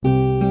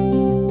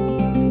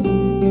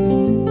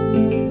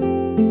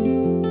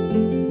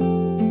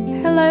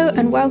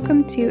and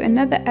welcome to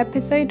another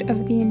episode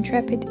of the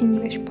Intrepid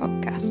English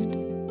podcast.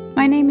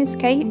 My name is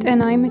Kate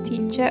and I'm a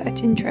teacher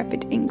at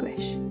Intrepid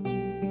English.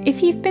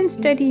 If you've been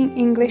studying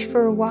English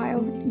for a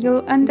while,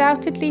 you'll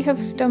undoubtedly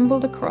have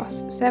stumbled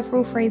across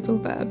several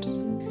phrasal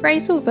verbs.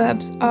 Phrasal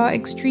verbs are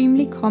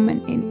extremely common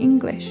in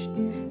English.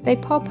 They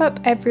pop up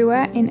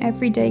everywhere in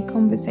everyday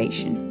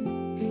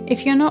conversation.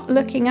 If you're not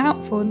looking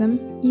out for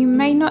them, you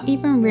may not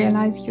even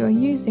realize you're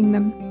using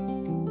them.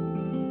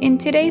 In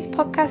today's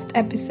podcast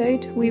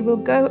episode, we will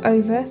go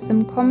over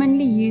some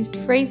commonly used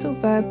phrasal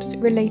verbs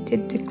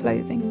related to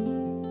clothing.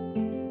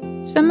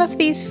 Some of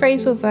these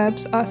phrasal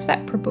verbs are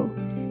separable,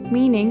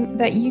 meaning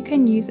that you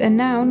can use a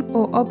noun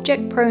or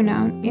object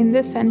pronoun in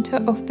the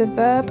center of the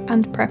verb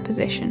and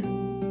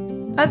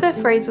preposition. Other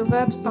phrasal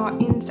verbs are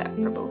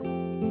inseparable,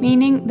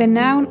 meaning the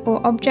noun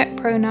or object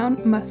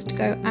pronoun must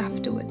go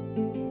afterwards.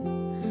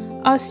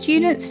 Our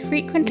students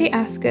frequently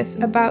ask us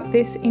about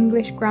this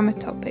English grammar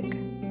topic,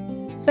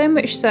 so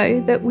much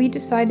so that we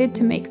decided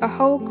to make a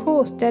whole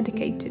course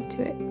dedicated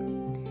to it.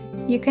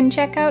 You can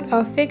check out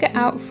our Figure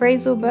Out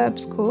Phrasal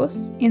Verbs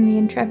course in the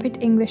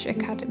Intrepid English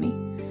Academy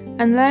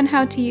and learn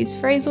how to use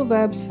phrasal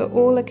verbs for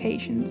all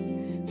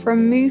occasions,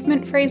 from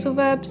movement phrasal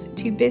verbs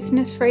to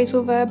business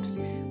phrasal verbs,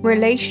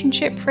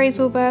 relationship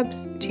phrasal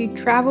verbs to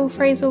travel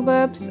phrasal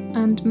verbs,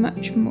 and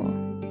much more.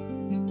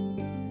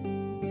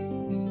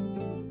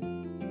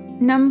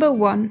 Number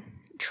 1.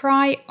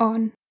 Try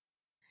on.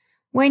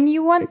 When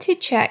you want to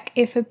check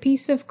if a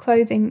piece of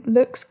clothing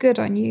looks good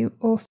on you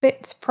or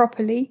fits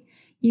properly,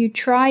 you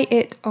try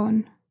it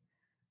on.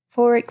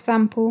 For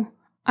example,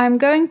 I'm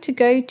going to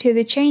go to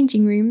the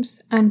changing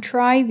rooms and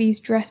try these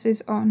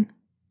dresses on.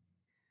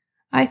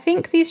 I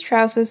think these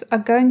trousers are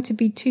going to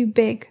be too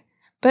big,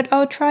 but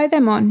I'll try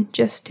them on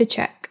just to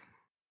check.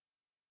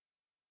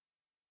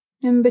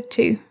 Number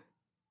 2.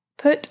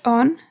 Put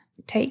on,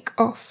 take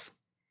off.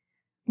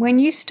 When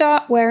you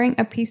start wearing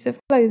a piece of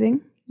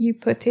clothing, you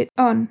put it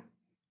on.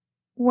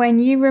 When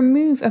you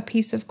remove a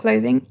piece of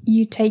clothing,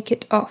 you take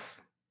it off.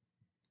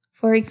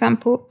 For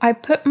example, I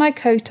put my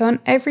coat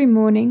on every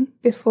morning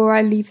before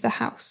I leave the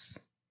house.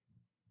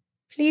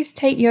 Please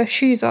take your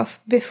shoes off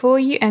before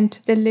you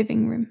enter the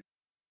living room.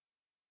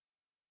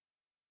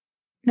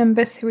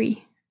 Number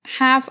 3.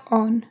 Have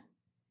on.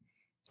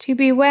 To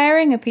be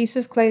wearing a piece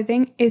of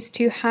clothing is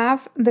to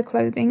have the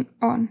clothing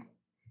on.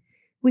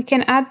 We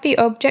can add the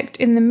object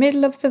in the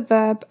middle of the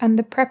verb and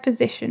the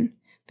preposition,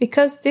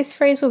 because this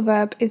phrasal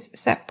verb is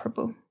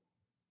separable.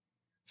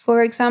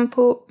 For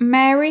example,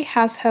 Mary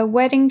has her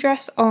wedding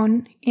dress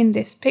on in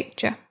this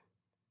picture.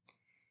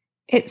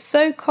 It's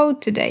so cold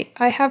today,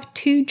 I have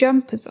 2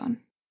 jumpers on.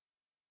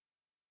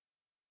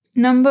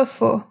 Number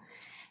 4.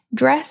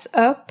 Dress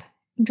up,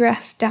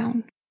 dress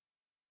down.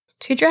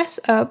 To dress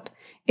up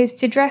is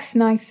to dress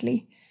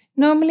nicely,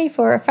 normally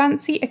for a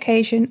fancy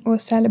occasion or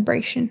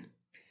celebration.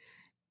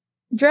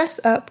 Dress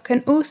up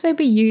can also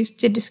be used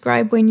to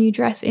describe when you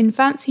dress in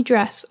fancy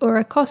dress or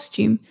a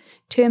costume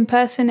to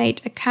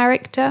impersonate a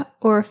character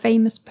or a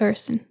famous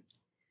person.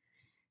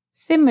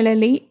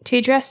 Similarly, to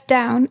dress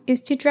down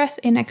is to dress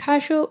in a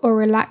casual or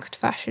relaxed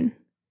fashion.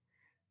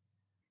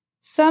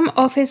 Some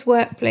office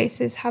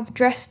workplaces have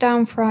dress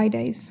down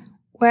Fridays,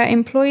 where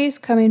employees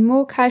come in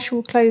more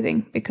casual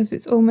clothing because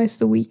it's almost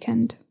the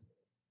weekend.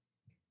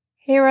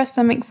 Here are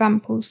some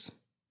examples.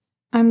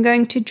 I'm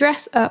going to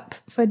dress up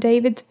for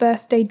David's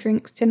birthday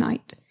drinks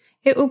tonight.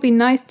 It will be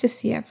nice to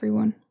see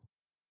everyone.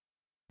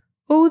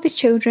 All the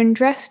children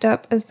dressed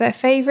up as their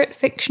favourite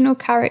fictional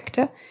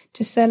character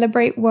to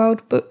celebrate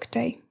World Book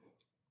Day.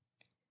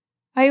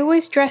 I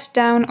always dress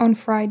down on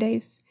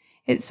Fridays.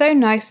 It's so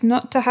nice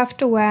not to have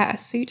to wear a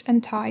suit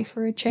and tie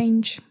for a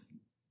change.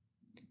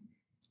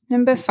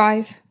 Number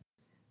 5.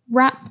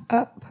 Wrap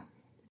up.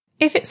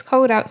 If it's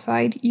cold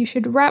outside, you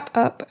should wrap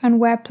up and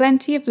wear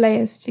plenty of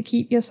layers to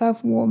keep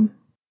yourself warm.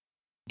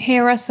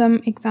 Here are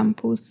some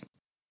examples.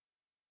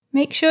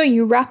 Make sure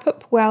you wrap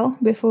up well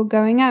before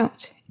going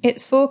out.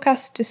 It's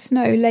forecast to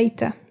snow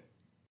later.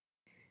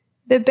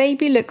 The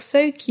baby looks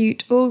so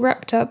cute all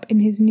wrapped up in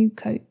his new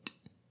coat.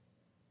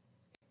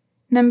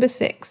 Number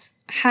 6.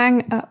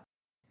 Hang up.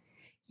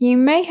 You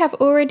may have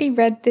already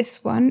read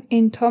this one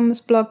in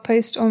Tom's blog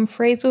post on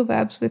phrasal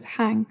verbs with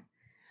hang.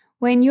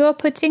 When you are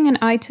putting an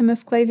item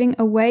of clothing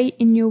away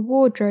in your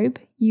wardrobe,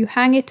 you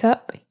hang it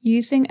up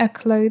using a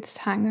clothes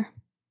hanger.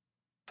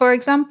 For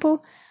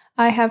example,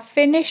 I have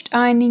finished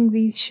ironing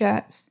these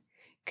shirts.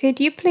 Could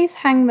you please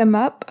hang them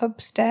up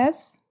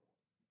upstairs?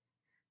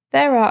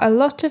 There are a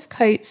lot of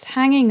coats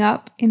hanging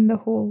up in the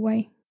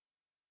hallway.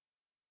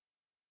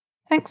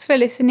 Thanks for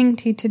listening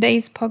to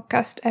today's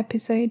podcast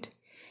episode.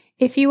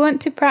 If you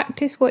want to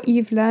practice what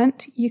you've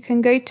learnt, you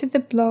can go to the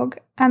blog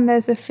and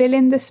there's a fill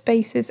in the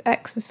spaces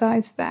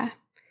exercise there.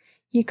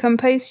 You can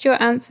post your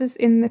answers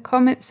in the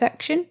comment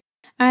section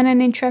and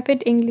an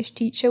Intrepid English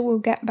teacher will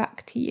get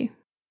back to you.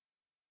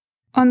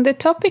 On the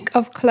topic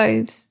of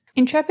clothes,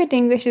 Intrepid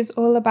English is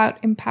all about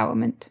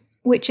empowerment,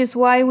 which is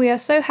why we are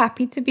so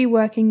happy to be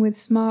working with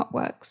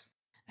SmartWorks,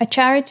 a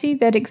charity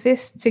that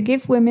exists to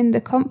give women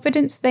the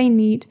confidence they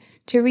need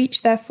to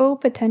reach their full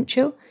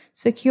potential,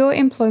 secure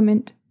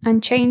employment,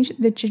 and change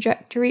the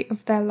trajectory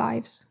of their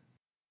lives.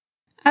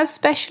 As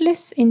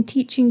specialists in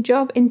teaching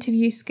job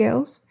interview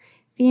skills,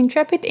 the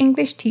Intrepid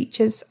English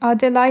teachers are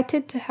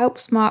delighted to help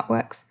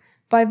SmartWorks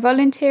by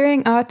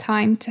volunteering our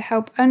time to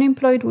help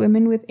unemployed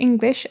women with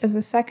English as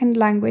a second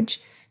language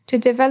to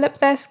develop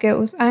their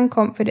skills and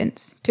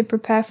confidence to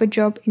prepare for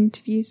job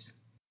interviews.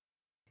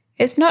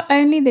 It's not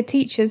only the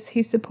teachers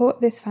who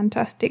support this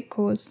fantastic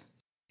cause.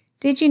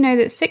 Did you know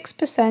that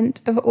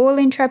 6% of all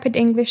Intrepid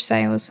English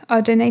sales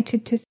are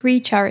donated to 3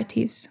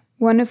 charities,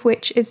 one of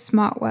which is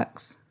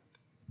SmartWorks?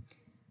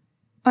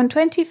 On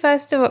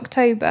 21st of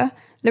October,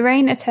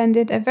 Lorraine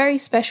attended a very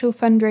special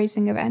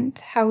fundraising event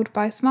held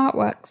by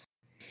SmartWorks.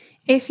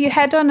 If you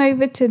head on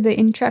over to the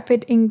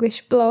Intrepid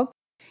English blog,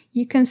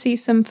 you can see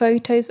some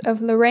photos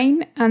of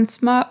Lorraine and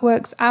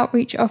SmartWorks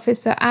outreach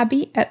officer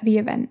Abby at the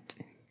event.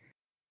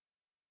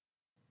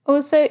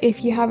 Also,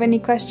 if you have any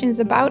questions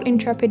about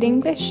Intrepid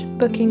English,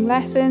 booking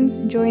lessons,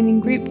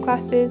 joining group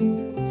classes,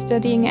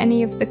 studying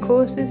any of the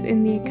courses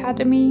in the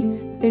academy,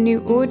 the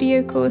new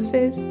audio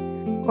courses,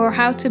 or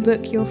how to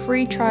book your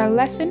free trial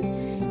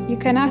lesson, you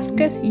can ask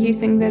us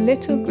using the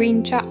little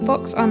green chat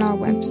box on our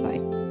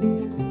website.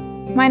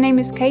 My name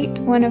is Kate,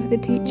 one of the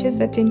teachers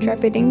at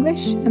Intrepid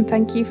English, and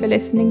thank you for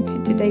listening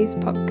to today's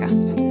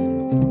podcast.